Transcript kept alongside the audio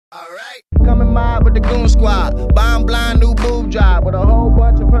Alright. Coming mob with the goon squad. Bomb blind new boob job. With a whole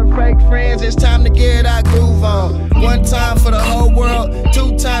bunch of her fake friends. It's time to get our groove on. One time for the whole world.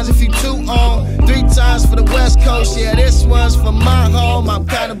 2 times if you too on. 3 times for the West Coast. Yeah, this one's for my home. I'm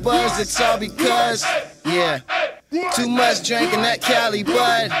kinda buzzed. It's all because, yeah, too much drinking that Cali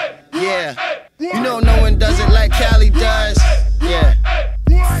bud. Yeah, you know no one does it like Cali does. Yeah,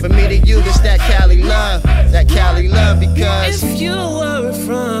 for me to you, it's that Cali love. That Cali love because if you were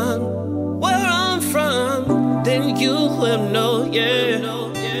from where I'm from, then you will know, yeah.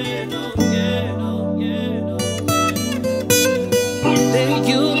 Then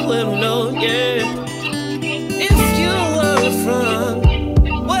you will know, yeah. If you were from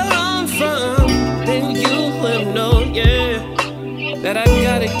where I'm from, then you will know, yeah, that I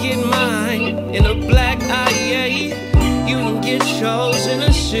gotta get mine in a black IA. You can get yours in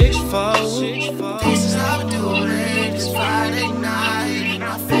a 6'4". This is how we do it. It's Friday night and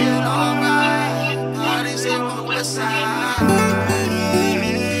I feel alright. Parties here on the west side.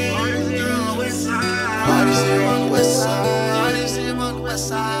 Parties here on the west side. Parties here on the west side. Parties here on the west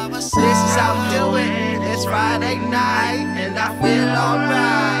side. This is how we do it. It's Friday night and I feel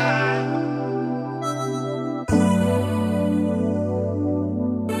alright.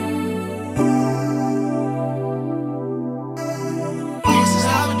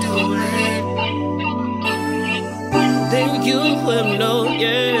 Then you will know,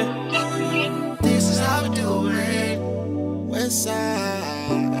 yeah. This is how we do it. West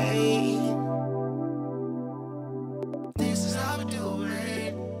side. This is